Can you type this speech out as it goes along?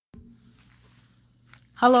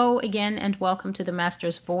Hello again and welcome to the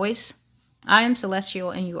Master's Voice. I am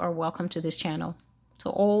Celestial and you are welcome to this channel.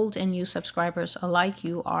 To old and new subscribers alike,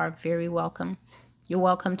 you are very welcome. You're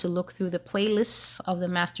welcome to look through the playlists of the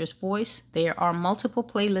Master's Voice. There are multiple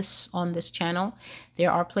playlists on this channel.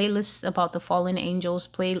 There are playlists about the fallen angels,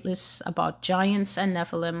 playlists about giants and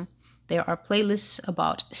Nephilim. There are playlists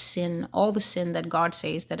about sin, all the sin that God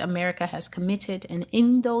says that America has committed. And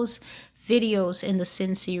in those videos in the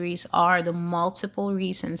sin series are the multiple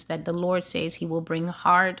reasons that the Lord says he will bring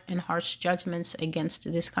hard and harsh judgments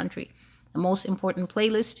against this country. The most important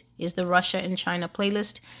playlist is the Russia and China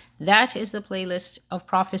playlist. That is the playlist of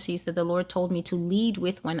prophecies that the Lord told me to lead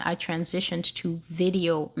with when I transitioned to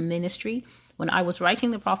video ministry. When I was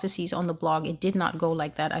writing the prophecies on the blog, it did not go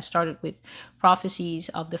like that. I started with prophecies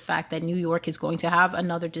of the fact that New York is going to have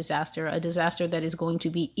another disaster, a disaster that is going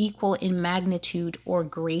to be equal in magnitude or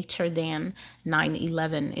greater than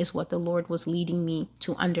 9/11 is what the Lord was leading me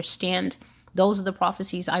to understand. Those are the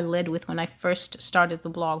prophecies I led with when I first started the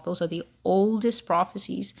blog. Those are the oldest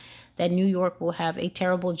prophecies that New York will have a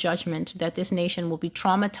terrible judgment, that this nation will be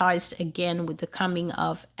traumatized again with the coming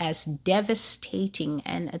of as devastating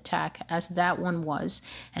an attack as that one was.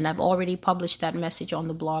 And I've already published that message on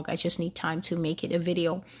the blog. I just need time to make it a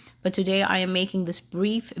video. But today I am making this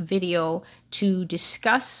brief video to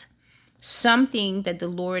discuss something that the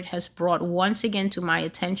Lord has brought once again to my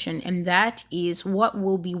attention, and that is what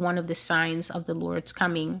will be one of the signs of the Lord's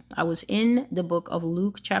coming. I was in the book of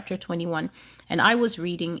Luke chapter 21, and I was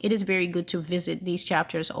reading. It is very good to visit these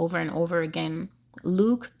chapters over and over again.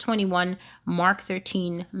 Luke 21, Mark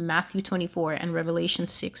 13, Matthew 24, and Revelation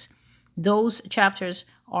 6. Those chapters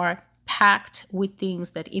are packed with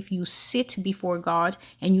things that if you sit before God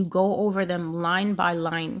and you go over them line by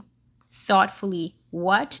line, thoughtfully,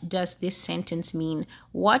 what does this sentence mean?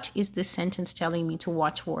 What is this sentence telling me to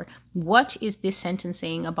watch for? What is this sentence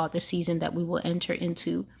saying about the season that we will enter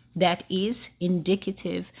into that is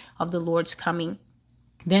indicative of the Lord's coming?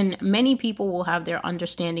 Then many people will have their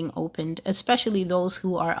understanding opened, especially those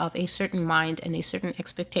who are of a certain mind and a certain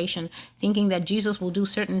expectation, thinking that Jesus will do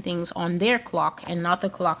certain things on their clock and not the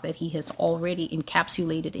clock that he has already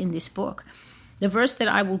encapsulated in this book. The verse that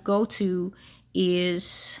I will go to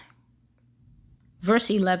is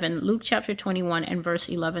verse 11, Luke chapter 21 and verse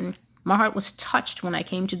 11. My heart was touched when I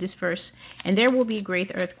came to this verse. And there will be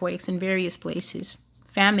great earthquakes in various places,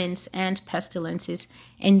 famines and pestilences,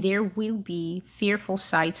 and there will be fearful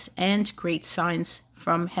sights and great signs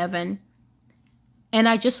from heaven. And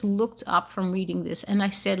I just looked up from reading this and I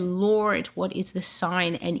said, Lord, what is the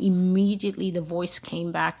sign? And immediately the voice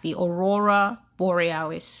came back, the Aurora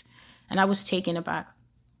Borealis. And I was taken aback.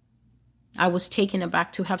 I was taken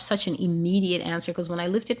aback to have such an immediate answer, because when I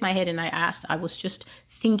lifted my head and I asked, I was just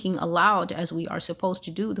thinking aloud, as we are supposed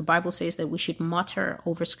to do. The Bible says that we should mutter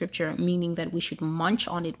over scripture, meaning that we should munch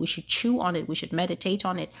on it, we should chew on it, we should meditate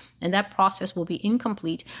on it. And that process will be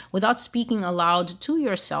incomplete without speaking aloud to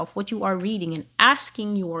yourself what you are reading and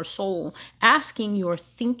asking your soul, asking your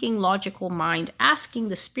thinking logical mind, asking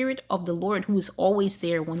the Spirit of the Lord, who is always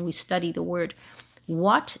there when we study the word,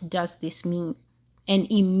 what does this mean? And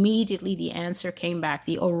immediately the answer came back,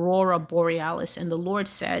 the Aurora Borealis. And the Lord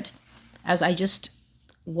said, as I just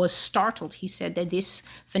was startled, he said that this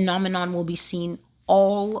phenomenon will be seen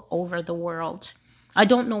all over the world. I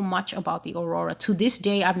don't know much about the Aurora. To this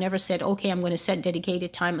day, I've never said, okay, I'm going to set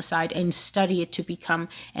dedicated time aside and study it to become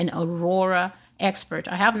an Aurora expert.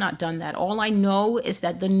 I have not done that. All I know is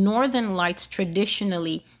that the northern lights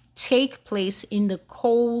traditionally take place in the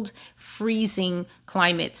cold, freezing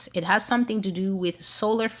climates. It has something to do with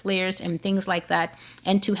solar flares and things like that.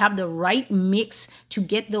 And to have the right mix to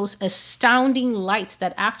get those astounding lights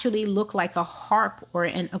that actually look like a harp or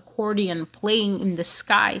an accordion playing in the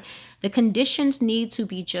sky, the conditions need to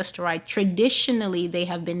be just right. Traditionally, they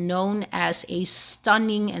have been known as a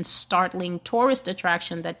stunning and startling tourist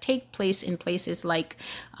attraction that take place in places like,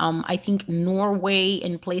 I think, Norway,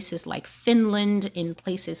 in places like Finland, in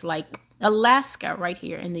places like Alaska, right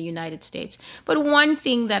here in the United States. But one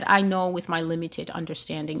thing that I know with my limited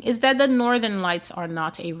understanding is that the northern lights are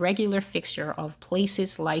not a regular fixture of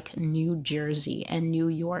places like New Jersey and New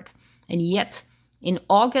York. And yet, in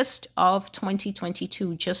August of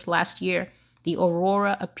 2022, just last year, the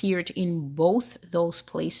Aurora appeared in both those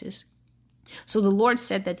places. So the Lord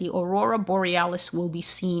said that the Aurora Borealis will be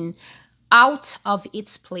seen out of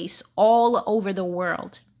its place all over the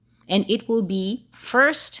world. And it will be,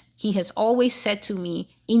 first, he has always said to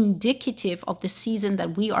me, indicative of the season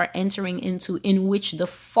that we are entering into, in which the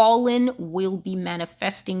fallen will be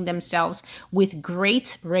manifesting themselves with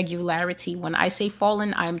great regularity. When I say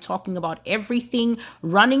fallen, I am talking about everything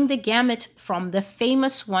running the gamut from the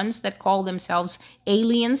famous ones that call themselves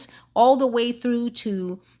aliens all the way through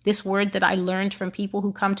to this word that I learned from people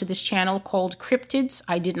who come to this channel called cryptids.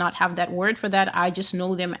 I did not have that word for that. I just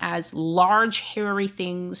know them as large, hairy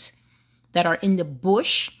things that are in the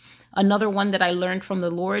bush. Another one that I learned from the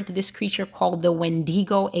Lord, this creature called the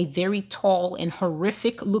Wendigo, a very tall and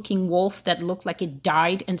horrific looking wolf that looked like it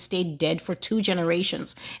died and stayed dead for 2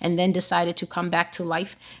 generations and then decided to come back to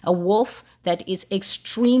life. A wolf that is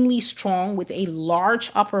extremely strong with a large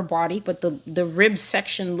upper body, but the rib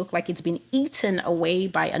section looked like it's been eaten away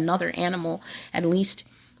by another animal. At least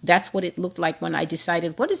that's what it looked like when I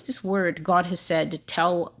decided, what is this word God has said to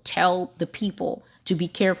tell the people to be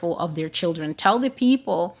careful of their children. Tell the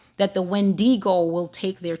people that the Wendigo will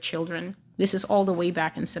take their children. This is all the way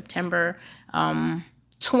back in September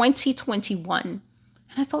 2021. And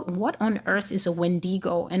I thought, what on earth is a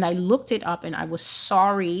Wendigo? And I looked it up, and I was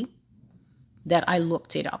sorry that I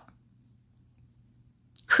looked it up.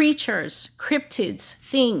 Creatures, cryptids,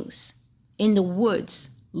 things in the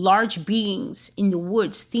woods, large beings in the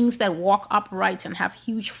woods, things that walk upright and have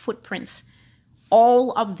huge footprints.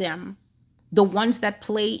 All of them, the ones that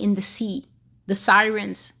play in the sea, the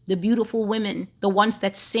sirens, the beautiful women, the ones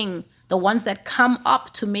that sing, the ones that come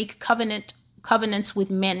up to make covenants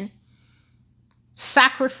with men,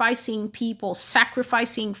 sacrificing people,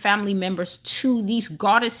 sacrificing family members to these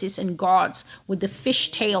goddesses and gods with the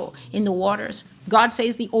fish tail in the waters. God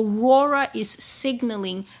says the Aurora is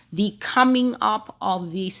signaling the coming up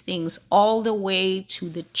of these things all the way to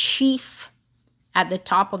the chief at the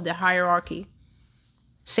top of the hierarchy.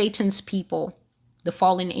 Satan's people, the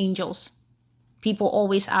fallen angels. People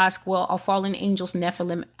always ask, well, are fallen angels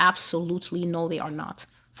Nephilim? Absolutely no, they are not.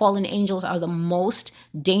 Fallen angels are the most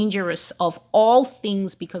dangerous of all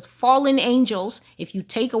things, because fallen angels, if you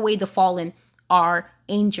take away the fallen, are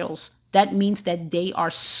angels. That means that they are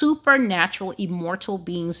supernatural, immortal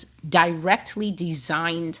beings directly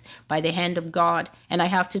designed by the hand of God. And I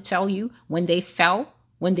have to tell you, when they fell,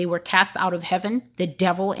 when they were cast out of heaven, the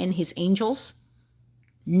devil and his angels,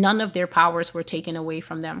 none of their powers were taken away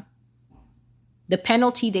from them. The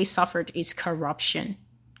penalty they suffered is corruption.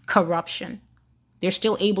 Corruption. They're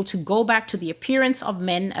still able to go back to the appearance of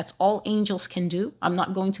men, as all angels can do. I'm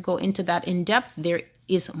not going to go into that in depth. There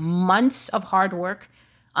is months of hard work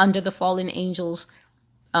under the Fallen Angels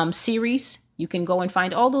series. You can go and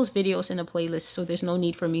find all those videos in a playlist, so there's no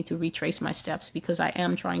need for me to retrace my steps, because I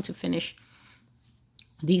am trying to finish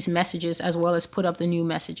these messages as well as put up the new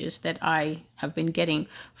messages that I have been getting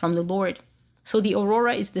from the Lord. So the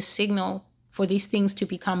Aurora is the signal for these things to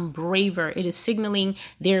become braver. It is signaling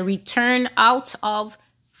their return out of,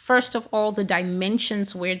 first of all, the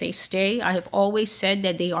dimensions where they stay. I have always said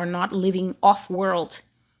that they are not living off-world.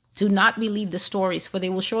 Do not believe the stories, for they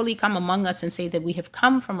will surely come among us and say that we have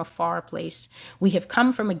come from a far place. We have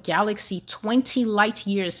come from a galaxy 20 light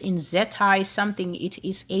years in Zeti something. It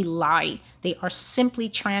is a lie. They are simply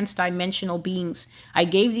trans-dimensional beings. I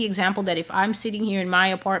gave the example that if I'm sitting here in my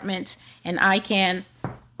apartment and I can,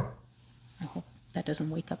 I hope that doesn't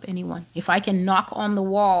wake up anyone. If I can knock on the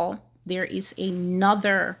wall, there is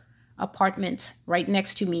another apartment right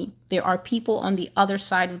next to me. There are people on the other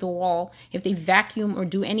side of the wall. If they vacuum or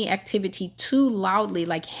do any activity too loudly,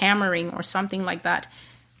 like hammering or something like that,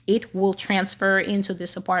 it will transfer into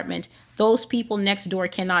this apartment. Those people next door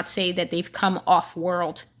cannot say that they've come off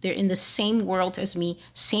world. They're in the same world as me,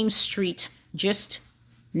 same street, just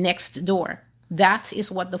next door. That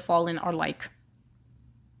is what the fallen are like.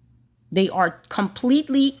 They are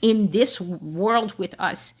completely in this world with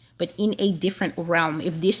us, but in a different realm.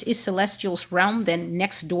 If this is Celestial's realm, then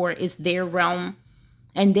next door is their realm.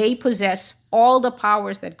 And they possess all the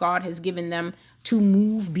powers that God has given them to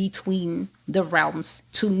move between the realms,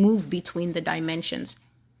 to move between the dimensions.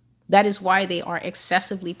 That is why they are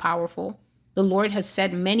excessively powerful. The Lord has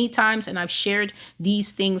said many times, and I've shared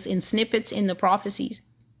these things in snippets in the prophecies,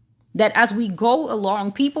 that as we go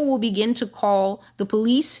along, people will begin to call the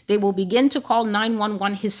police. They will begin to call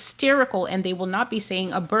 911 hysterical, and they will not be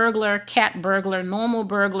saying a burglar, cat burglar, normal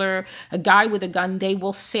burglar, a guy with a gun. They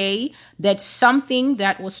will say that something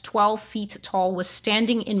that was 12 feet tall was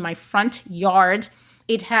standing in my front yard.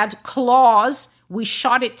 It had claws. We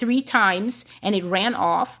shot it 3 times and it ran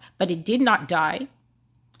off, but it did not die.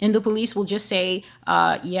 And the police will just say,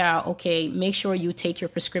 yeah, okay, make sure you take your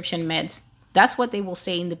prescription meds. That's what they will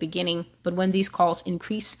say in the beginning. But when these calls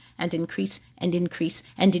increase and increase and increase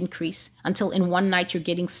and increase, until in one night you're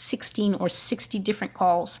getting 16 or 60 different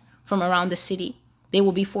calls from around the city, they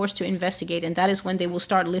will be forced to investigate. And that is when they will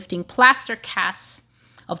start lifting plaster casts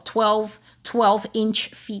of 12-inch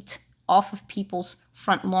feet off of people's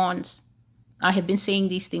front lawns. I have been saying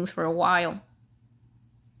these things for a while.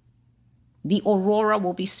 The aurora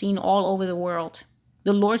will be seen all over the world.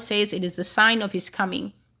 The Lord says it is the sign of his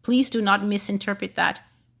coming. Please do not misinterpret that,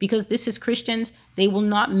 because this is Christians. They will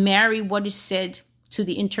not marry what is said to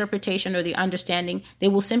the interpretation or the understanding. They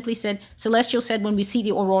will simply say, Celestial said, when we see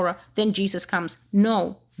the aurora, then Jesus comes.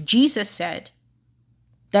 No, Jesus said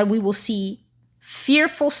that we will see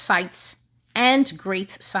fearful sights and great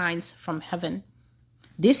signs from heaven.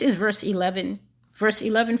 This is verse 11. Verse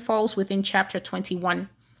 11 falls within chapter 21.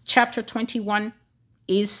 Chapter 21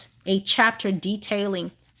 is a chapter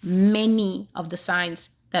detailing many of the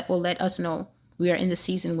signs that will let us know we are in the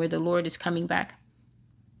season where the Lord is coming back.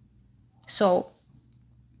 So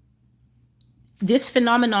this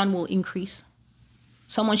phenomenon will increase.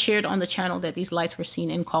 Someone shared on the channel that these lights were seen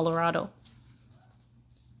in Colorado.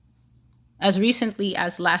 As recently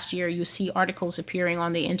as last year, you see articles appearing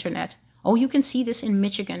on the internet. Oh, you can see this in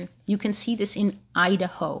Michigan. You can see this in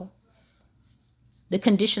Idaho. The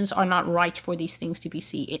conditions are not right for these things to be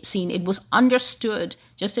seen. It was understood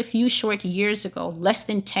just a few short years ago, less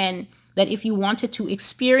than 10, that if you wanted to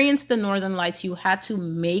experience the Northern Lights, you had to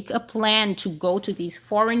make a plan to go to these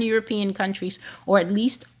foreign European countries, or at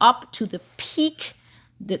least up to the peak,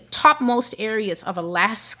 the topmost areas of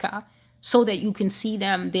Alaska, so that you can see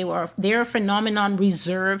them. They're a phenomenon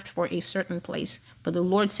reserved for a certain place. But the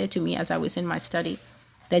Lord said to me as I was in my study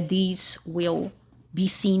that these will be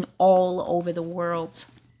seen all over the world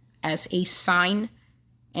as a sign.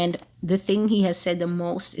 And the thing he has said the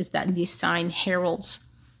most is that this sign heralds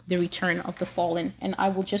the return of the fallen. And I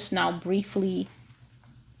will just now briefly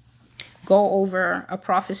go over a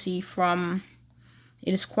prophecy from,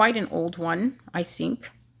 it is quite an old one, I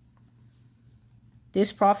think.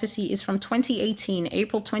 This prophecy is from 2018,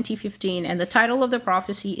 April 2015, and the title of the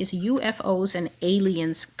prophecy is UFOs and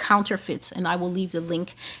Aliens Counterfeits, and I will leave the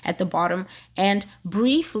link at the bottom. And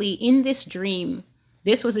briefly, in this dream,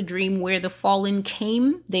 this was a dream where the fallen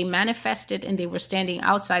came, they manifested, and they were standing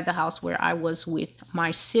outside the house where I was with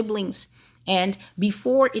my siblings. And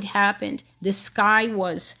before it happened, the sky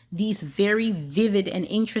was these very vivid and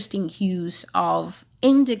interesting hues of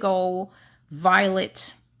indigo,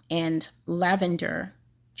 violet, and lavender.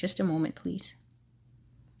 Just a moment, please.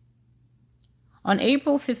 On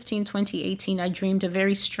April 15, 2018, I dreamed a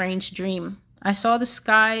very strange dream. I saw the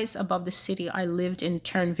skies above the city I lived in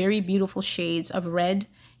turn very beautiful shades of red,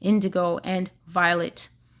 indigo, and violet.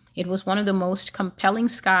 It was one of the most compelling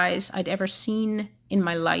skies I'd ever seen in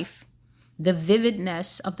my life. The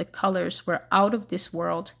vividness of the colors were out of this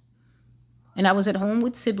world. And I was at home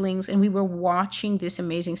with siblings, and we were watching this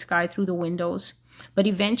amazing sky through the windows. But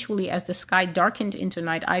eventually, as the sky darkened into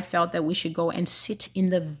night, I felt that we should go and sit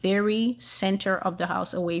in the very center of the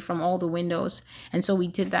house, away from all the windows. And so we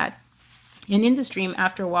did that. And in this dream,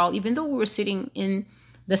 after a while, even though we were sitting in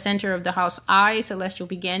the center of the house, I, Celestial,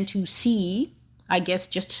 began to see, I guess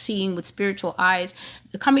just seeing with spiritual eyes,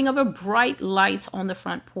 the coming of a bright light on the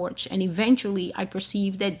front porch. And eventually, I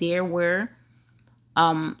perceived that there were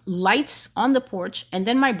lights on the porch. And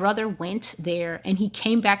then my brother went there and he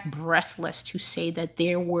came back breathless to say that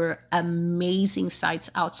there were amazing sights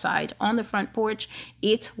outside on the front porch.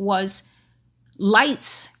 It was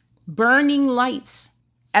lights, burning lights,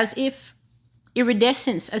 as if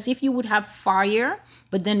iridescence, as if you would have fire,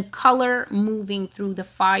 but then color moving through the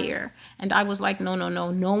fire. And I was like, no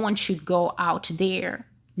one should go out there.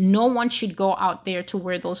 No one should go out there to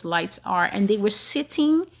where those lights are. And they were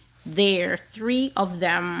sitting there, 3 of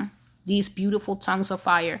them, these beautiful tongues of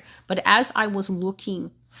fire. But as I was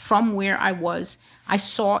looking from where I was, I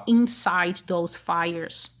saw inside those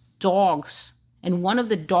fires dogs. And one of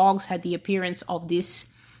the dogs had the appearance of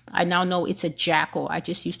this, I now know it's a jackal. I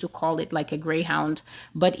just used to call it like a greyhound.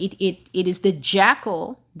 But it is the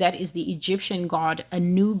jackal that is the Egyptian god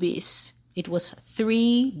Anubis. It was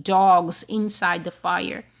 3 dogs inside the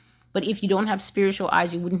fire. But if you don't have spiritual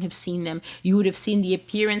eyes, you wouldn't have seen them. You would have seen the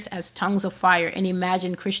appearance as tongues of fire. And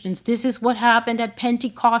imagine, Christians, this is what happened at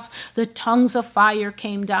Pentecost. The tongues of fire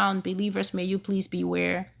came down. Believers, may you please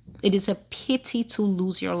beware. It is a pity to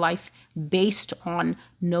lose your life based on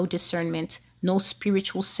no discernment, no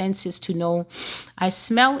spiritual senses to know. I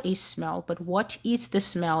smell a smell, but what is the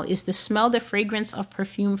smell? Is the smell the fragrance of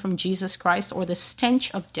perfume from Jesus Christ, or the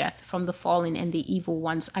stench of death from the fallen and the evil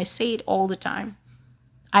ones? I say it all the time.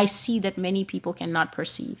 I see that many people cannot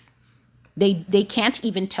perceive. They can't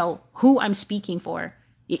even tell who I'm speaking for.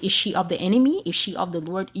 Is she of the enemy? Is she of the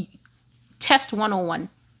Lord? Test 101.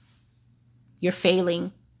 You're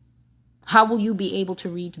failing. How will you be able to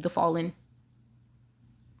read the fallen?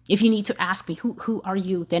 If you need to ask me, who are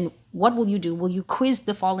you? Then what will you do? Will you quiz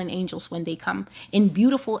the fallen angels when they come in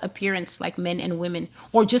beautiful appearance like men and women,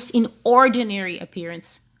 or just in ordinary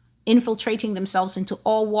appearance, infiltrating themselves into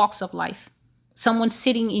all walks of life? Someone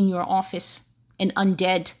sitting in your office, an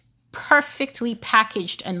undead, perfectly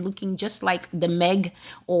packaged and looking just like the Meg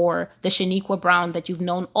or the Shaniqua Brown that you've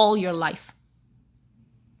known all your life.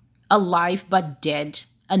 Alive but dead,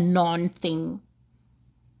 a non-thing.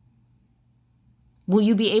 Will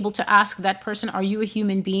you be able to ask that person, are you a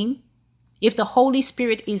human being? If the Holy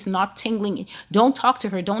Spirit is not tingling, don't talk to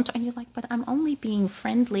her. And you're like, but I'm only being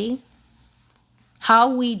friendly. How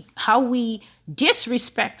we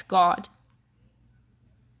disrespect God.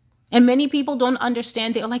 And many people don't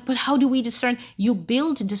understand. They're like, but how do we discern? You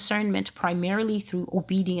build discernment primarily through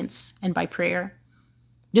obedience and by prayer.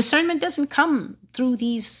 Discernment doesn't come through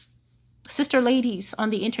these sister ladies on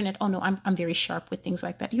the internet. Oh no, I'm very sharp with things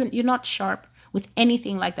like that. You're not sharp with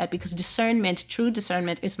anything like that, because true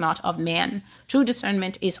discernment is not of man. True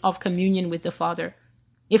discernment is of communion with the Father.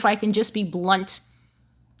 If I can just be blunt,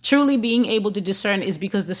 truly being able to discern is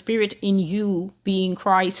because the Spirit in you, being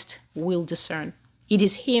Christ, will discern. It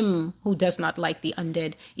is him who does not like the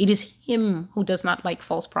undead. It is him who does not like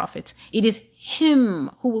false prophets. It is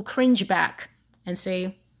him who will cringe back and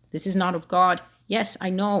say, this is not of God. Yes, I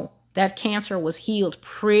know that cancer was healed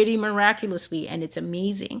pretty miraculously and it's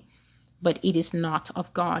amazing, but it is not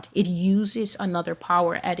of God. It uses another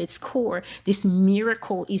power at its core. This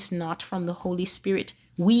miracle is not from the Holy Spirit.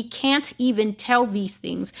 We can't even tell these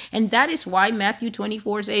things. And that is why Matthew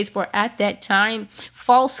 24 says, for at that time,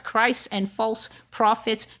 false Christs and false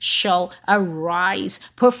prophets shall arise,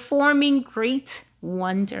 performing great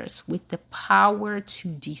wonders with the power to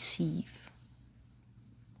deceive.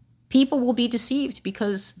 People will be deceived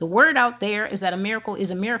because the word out there is that a miracle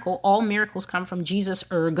is a miracle. All miracles come from Jesus.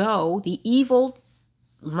 Ergo, the evil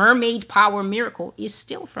mermaid power miracle is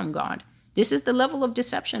still from God. This is the level of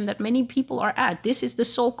deception that many people are at. This is the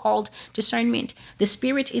so-called discernment. The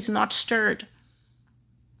spirit is not stirred.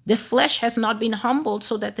 The flesh has not been humbled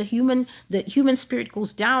so that the human spirit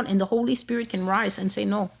goes down and the Holy Spirit can rise and say,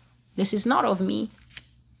 no, this is not of me.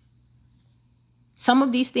 Some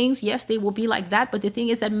of these things, yes, they will be like that. But the thing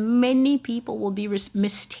is that many people will be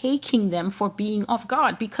mistaking them for being of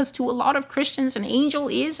God, because to a lot of Christians, an angel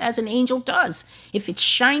is as an angel does. If it's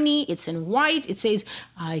shiny, it's in white, it says,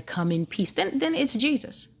 I come in peace. Then it's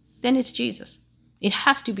Jesus. Then it's Jesus. It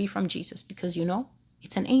has to be from Jesus because,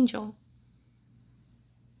 it's an angel.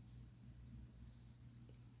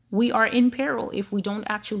 We are in peril if we don't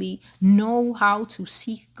actually know how to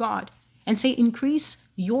seek God and say, increase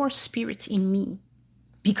your spirit in me.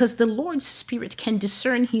 Because the Lord's Spirit can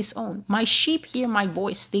discern his own. My sheep hear my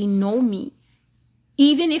voice. They know me.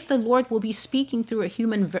 Even if the Lord will be speaking through a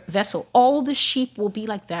human vessel, all the sheep will be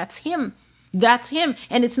like, that's him. That's him.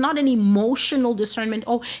 And it's not an emotional discernment.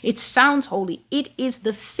 Oh, it sounds holy. It is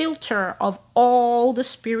the filter of all the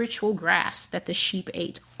spiritual grass that the sheep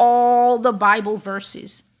ate. All the Bible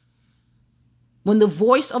verses. When the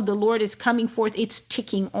voice of the Lord is coming forth, it's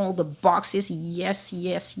ticking all the boxes. Yes,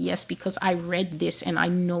 yes, yes, because I read this and I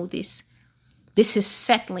know this. This is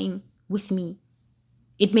settling with me.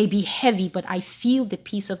 It may be heavy, but I feel the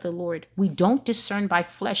peace of the Lord. We don't discern by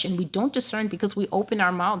flesh, and we don't discern because we open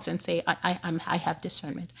our mouths and say, I have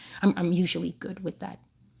discernment. I'm usually good with that.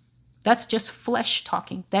 That's just flesh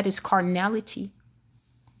talking. That is carnality.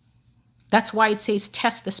 That's why it says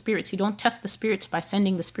test the spirits. You don't test the spirits by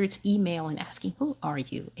sending the spirits email and asking, who are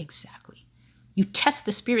you exactly? You test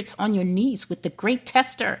the spirits on your knees with the great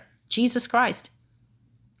tester, Jesus Christ.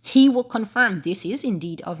 He will confirm this is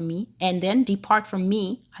indeed of me, and then depart from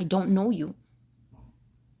me. I don't know you.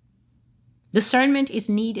 Discernment is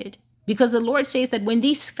needed because the Lord says that when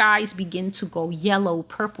these skies begin to go yellow,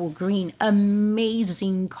 purple, green,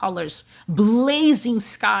 amazing colors, blazing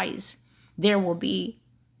skies, there will be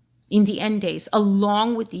in the end days,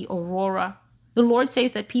 along with the Aurora. The Lord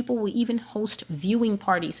says that people will even host viewing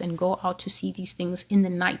parties and go out to see these things in the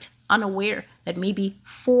night, unaware that maybe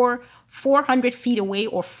 400 feet away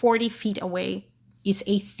or 40 feet away is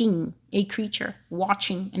a thing, a creature,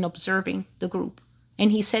 watching and observing the group.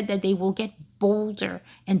 And he said that they will get bolder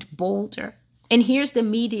and bolder. And here's the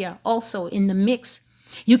media also in the mix.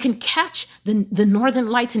 You can catch the Northern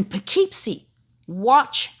Lights in Poughkeepsie.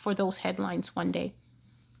 Watch for those headlines one day.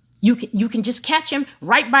 You can just catch him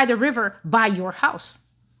right by the river by your house.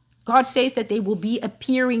 God says that they will be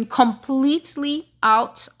appearing completely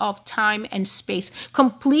out of time and space,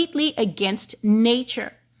 completely against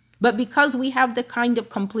nature. But because we have the kind of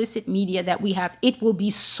complicit media that we have, it will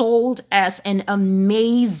be sold as an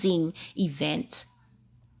amazing event,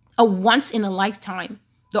 a once in a lifetime.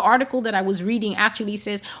 The article that I was reading actually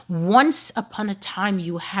says, once upon a time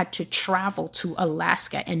you had to travel to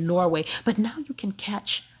Alaska and Norway, but now you can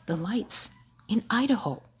catch the lights in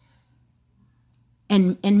Idaho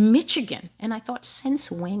and Michigan. And I thought, since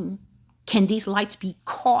when can these lights be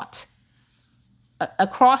caught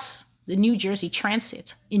across the New Jersey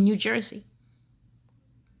Transit in New Jersey?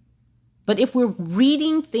 But if we're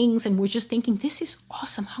reading things and we're just thinking, this is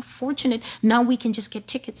awesome, how fortunate, now we can just get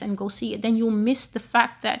tickets and go see it, then you'll miss the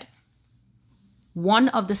fact that one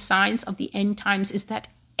of the signs of the end times is that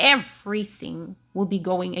everything will be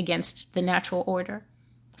going against the natural order.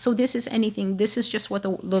 So this is just what the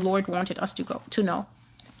Lord wanted us to know.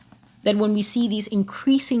 That when we see these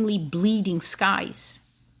increasingly bleeding skies,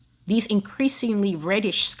 these increasingly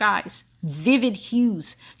reddish skies, vivid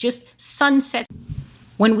hues, just sunsets,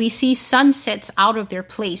 when we see sunsets out of their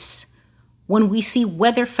place, when we see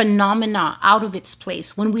weather phenomena out of its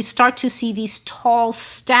place, when we start to see these tall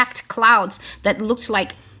stacked clouds that look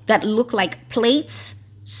like plates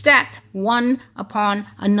stacked one upon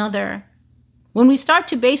another, when we start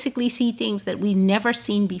to basically see things that we've never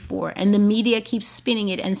seen before, and the media keeps spinning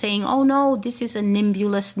it and saying, oh no, this is a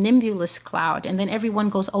nimbulus cloud. And then everyone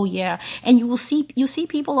goes, oh yeah. And you see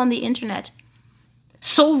people on the internet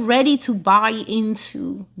so ready to buy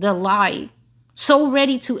into the lie, so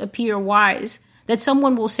ready to appear wise, that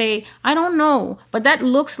someone will say, I don't know, but that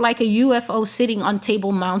looks like a UFO sitting on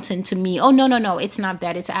Table Mountain to me. Oh, no, it's not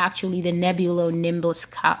that. It's actually the nebulonimbus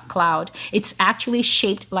cloud. It's actually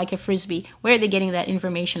shaped like a Frisbee. Where are they getting that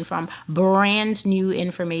information from? Brand new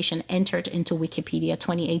information entered into Wikipedia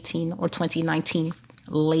 2018 or 2019,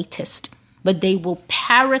 latest. But they will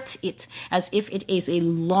parrot it as if it is a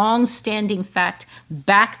long-standing fact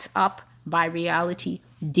backed up by reality.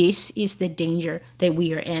 This is the danger that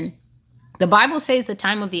we are in. The Bible says the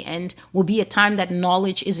time of the end will be a time that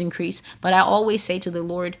knowledge is increased. But I always say to the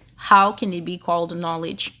Lord, how can it be called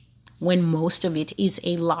knowledge when most of it is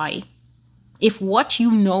a lie? If what you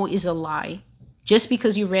know is a lie, just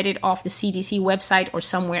because you read it off the CDC website or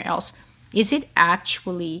somewhere else, is it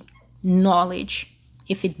actually knowledge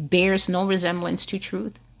if it bears no resemblance to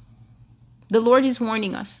truth? The Lord is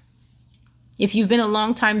warning us. If you've been a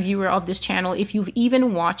long-time viewer of this channel, if you've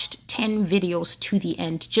even watched 10 videos to the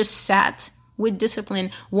end, just sat with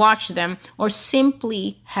discipline, watched them, or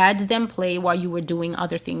simply had them play while you were doing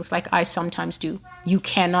other things like I sometimes do, you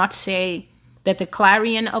cannot say that the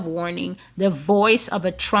clarion of warning, the voice of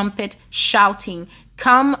a trumpet shouting,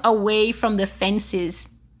 come away from the fences,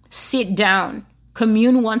 sit down,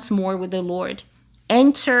 commune once more with the Lord.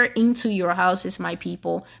 Enter into your houses, my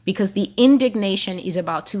people, because the indignation is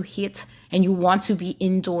about to hit and you want to be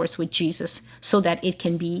indoors with Jesus so that it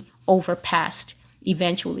can be overpassed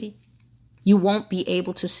eventually. You won't be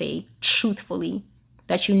able to say truthfully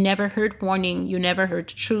that you never heard warning, you never heard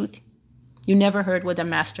truth, you never heard what the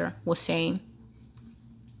Master was saying.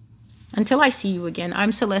 Until I see you again,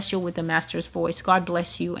 I'm Celestial with the Master's Voice. God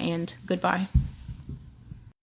bless you and goodbye.